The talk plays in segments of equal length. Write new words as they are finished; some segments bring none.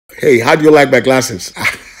Hey, how do you like my glasses?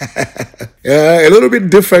 Yeah, a little bit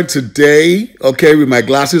different today, okay, with my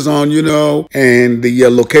glasses on, and the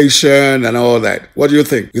location and all that. What do you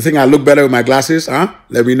think? You think I look better with my glasses, huh?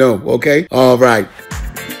 Let me know, okay? All right.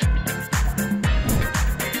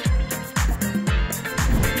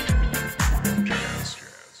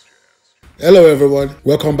 Hello everyone,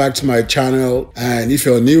 welcome back to my channel, and if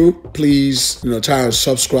you're new, please try and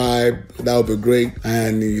subscribe. That would be great.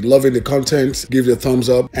 And if you're loving the content, give it a thumbs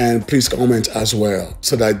up and please comment as well,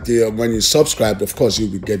 so that when you subscribe, of course,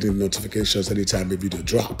 you'll be getting notifications anytime a video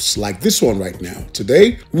drops, like this one right now.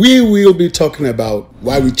 Today we will be talking about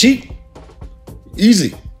why we cheat.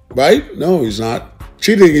 Easy, right? No, it's not.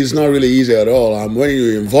 Cheating is not really easy at all. When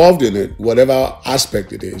you're involved in it, whatever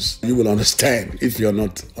aspect it is, you will understand if you're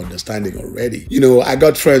not understanding already. I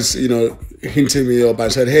got friends, hinting me up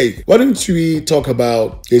and said, hey, why don't we talk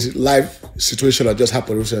about this life situation that just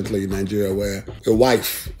happened recently in Nigeria where a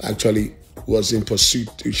wife actually was in pursuit.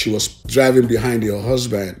 She was driving behind her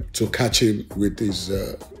husband to catch him with his,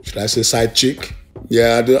 should I say, side chick?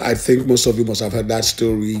 Yeah, I think most of you must have heard that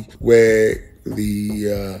story where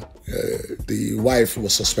the wife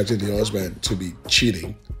was suspecting the husband to be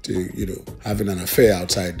cheating, to having an affair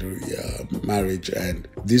outside the marriage, and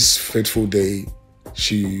this fateful day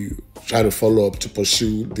she tried to follow up to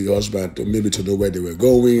pursue the husband, or maybe to know where they were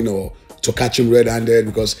going, or to catch him red-handed,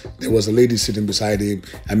 because there was a lady sitting beside him,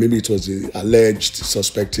 and maybe it was the alleged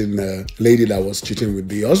suspecting lady that was cheating with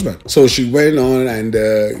the husband. So she went on, and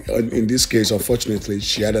in this case, unfortunately,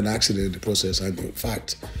 she had an accident in the process, and in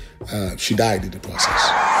fact, she died in the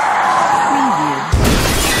process.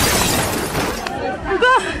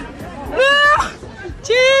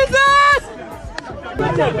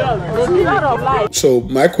 So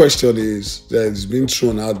my question is, that has been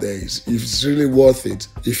thrown out there, is if it's really worth it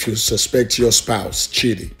if you suspect your spouse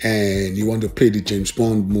cheating and you want to play the James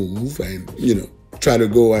Bond move and try to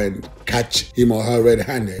go and catch him or her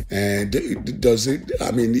red-handed. And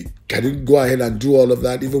can you go ahead and do all of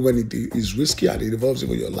that even when it is risky and it involves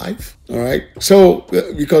even your life? All right. So,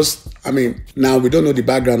 because, now we don't know the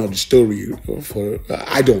background of the story.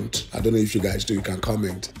 I don't know if you guys do. You can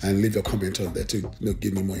comment and leave your comment on there to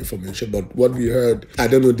give me more information. But what we heard, I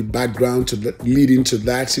don't know the background to lead into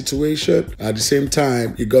that situation. At the same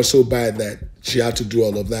time, it got so bad that she had to do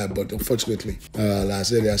all of that, but unfortunately,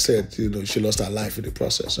 last I said, she lost her life in the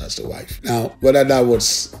process as the wife. Now, whether that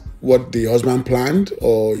was what the husband planned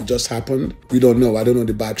or it just happened, we don't know. I don't know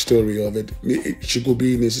the backstory of it. She could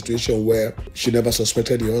be in a situation where she never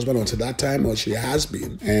suspected the husband until that time, or she has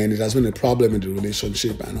been, and it has been a problem in the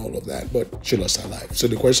relationship and all of that, but she lost her life. So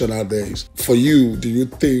the question out there is, for you, do you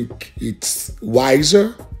think it's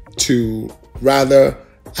wiser to rather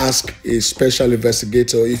ask a special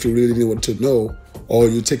investigator if you really want to know, or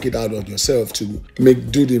you take it out on yourself to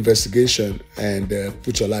do the investigation and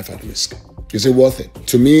put your life at risk? Is it worth it?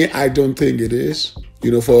 To me, I don't think it is, for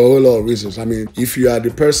a whole lot of reasons. If you are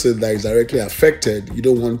the person that is directly affected, you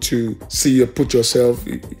don't want to see you put yourself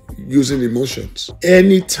using emotions.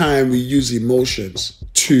 Anytime we use emotions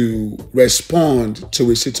to respond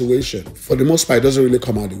to a situation, for the most part, it doesn't really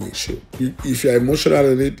come out the way it should. If you're emotional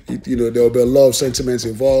in it, there will be a lot of sentiments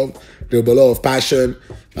involved. There will be a lot of passion,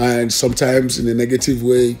 and sometimes in a negative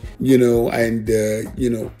way, and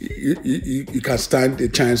you can stand a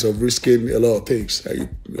chance of risking a lot of things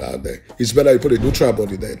out there. It's better you put a neutral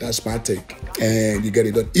body there. That's my take, and you get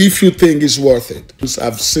it done. If you think it's worth it,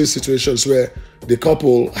 I've seen situations where the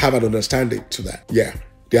couple have an understanding to that. Yeah,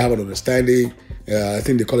 they have an understanding. I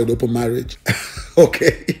think they call it open marriage.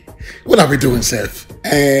 Okay, what are we doing, Seth?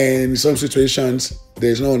 And in some situations,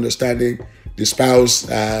 there's no understanding. The spouse,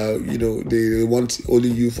 they want only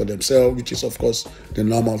you for themselves, which is, of course, the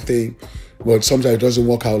normal thing. But sometimes it doesn't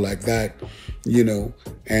work out like that,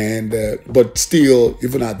 but still,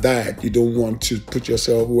 even at that, you don't want to put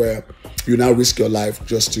yourself where you now risk your life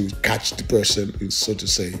just to catch the person, so to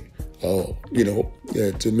say, or,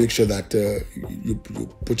 to make sure that you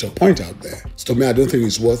put your point out there. So to me, I don't think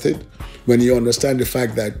it's worth it. When you understand the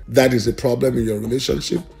fact that that is a problem in your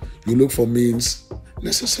relationship, you look for means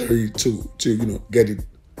necessary to get it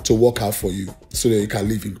to work out for you so that you can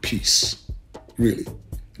live in peace, really.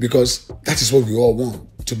 Because that is what we all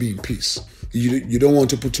want, to be in peace. You don't want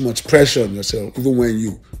to put too much pressure on yourself, even when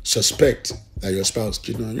you suspect that your spouse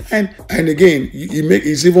cheating on you. And again,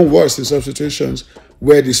 it's even worse in some situations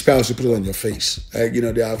where the spouse will put it on your face. Like,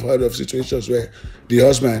 they have heard of situations where the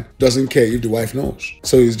husband doesn't care if the wife knows.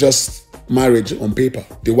 So it's just marriage on paper.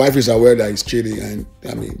 The wife is aware that he's cheating, and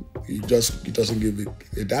he doesn't give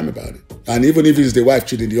a damn about it. And even if it's the wife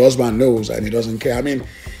cheating, the husband knows and he doesn't care.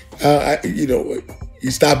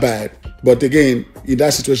 It's that bad. But again, in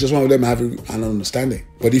that situation, some of them have an understanding.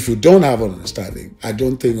 But if you don't have an understanding, I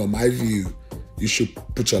don't think, on my view, you should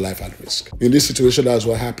put your life at risk. In this situation, that's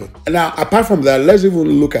what happened. And now, apart from that, let's even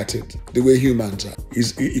look at it the way humans are.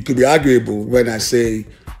 It could be arguable when I say,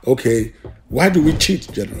 okay, why do we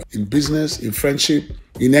cheat generally? In business, in friendship,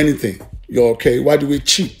 in anything. You're okay, why do we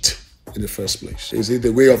cheat in the first place? Is it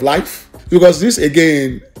the way of life? Because this,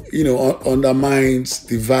 again, undermines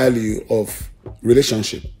the value of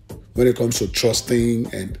relationship when it comes to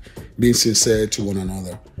trusting and being sincere to one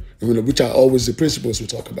another, which are always the principles we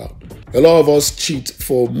talk about. A lot of us cheat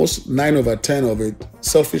for 9 over 10 of it,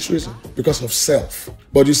 selfish reason, because of self.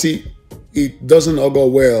 But you see, it doesn't all go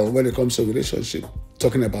well when it comes to relationship,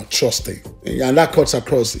 talking about trusting. And that cuts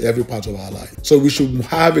across every part of our life. So we should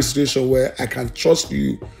have a situation where I can trust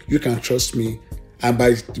you, you can trust me. And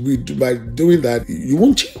by doing that, you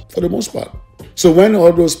won't cheat for the most part. So when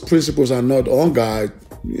all those principles are not on guard,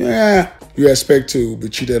 you expect to be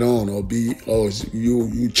cheated on or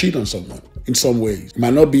you cheat on someone in some ways. It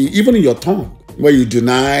might not be even in your tongue, where you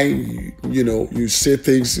deny, you say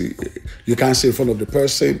things you can't say in front of the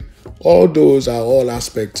person. All those are all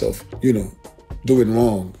aspects of, doing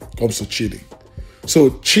wrong when it comes to cheating.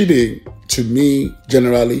 So cheating, to me,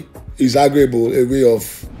 generally, is arguable a way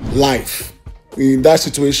of life. In that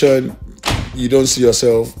situation, you don't see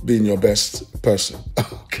yourself being your best person.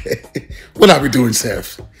 Okay. What are we doing,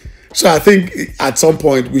 Seth? So I think at some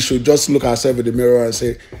point we should just look ourselves in the mirror and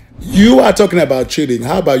say, you are talking about cheating.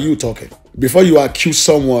 How about you talking? Before you accuse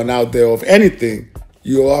someone out there of anything,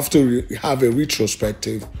 you have to have a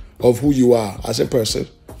retrospective of who you are as a person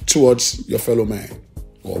towards your fellow man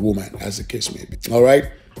or woman, as the case may be. All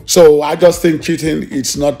right? So I just think cheating,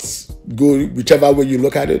 it's not good, whichever way you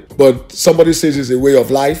look at it. But somebody says it's a way of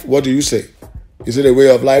life. What do you say? Is it a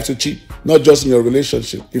way of life to cheat? Not just in your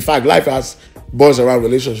relationship. In fact, life has boils around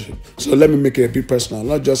relationship. So let me make it a bit personal,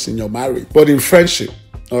 not just in your marriage, but in friendship.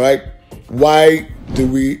 All right? Why do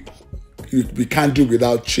we can't do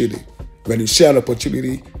without cheating? When you see an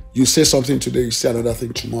opportunity, you say something today, you say another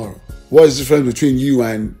thing tomorrow. What is the difference between you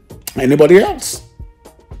and anybody else?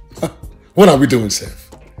 What are we doing, Seth?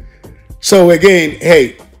 So again,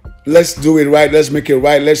 hey, let's do it right. Let's make it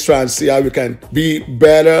right. Let's try and see how we can be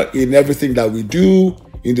better in everything that we do,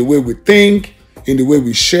 in the way we think, in the way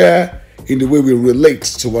we share, in the way we relate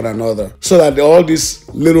to one another, so that all these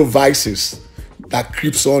little vices that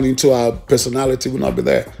creeps on into our personality will not be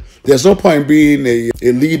there. There's no point being a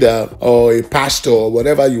leader or a pastor or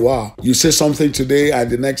whatever you are. You say something today and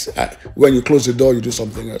the next, when you close the door, you do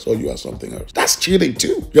something else or you are something else. That's cheating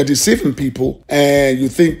too. You're deceiving people and you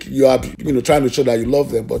think you are, trying to show that you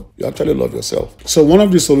love them, but you actually love yourself. So one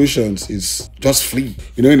of the solutions is just flee.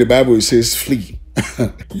 In the Bible, it says flee.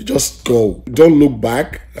 You just go. Don't look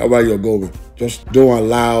back at where you're going. Just don't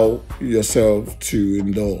allow yourself to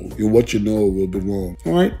indulge in what you know will be wrong.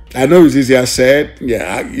 All right? I know it's easier said.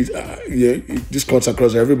 This cuts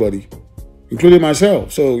across everybody, including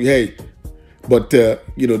myself. So, hey, but,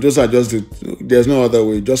 those are just there's no other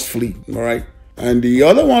way. Just flee. All right? And the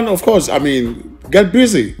other one, of course, get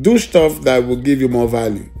busy. Do stuff that will give you more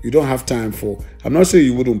value. You don't have time for. I'm not saying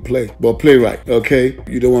you wouldn't play, but play right, okay?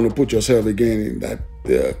 You don't want to put yourself again in that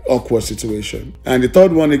awkward situation. And the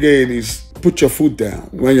third one again is put your foot down.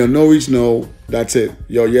 When your no is no, that's it.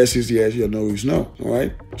 Your yes is yes, your no is no, all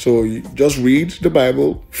right? So you just read the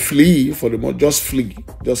Bible, flee for the moment, just flee.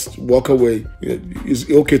 Just walk away. It's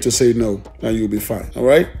okay to say no, and you'll be fine, all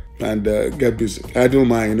right? And get busy. I don't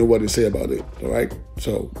mind, you know what they say about it, all right?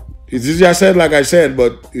 So it's easier said, like I said,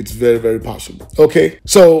 but it's very, very possible. Okay,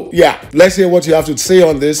 so yeah, let's hear what you have to say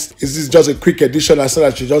on this. Is this just a quick edition? I said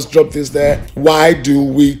I should just drop this there. Why do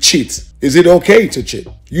we cheat? Is it okay to cheat?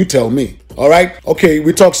 You tell me. All right? Okay,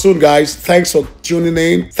 we talk soon, guys. Thanks for tuning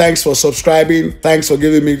in. Thanks for subscribing. Thanks for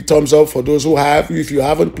giving me thumbs up for those who have. If you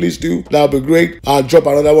haven't, please do. That'll be great. I'll drop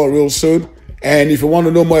another one real soon. And if you want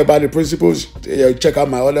to know more about the principles, check out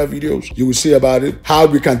my other videos. You will see about it, how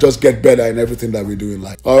we can just get better in everything that we do in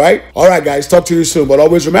life. All right? All right, guys. Talk to you soon. But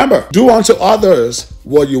always remember, do unto others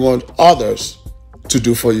what you want others to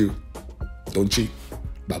do for you. Don't cheat.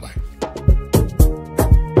 Bye-bye.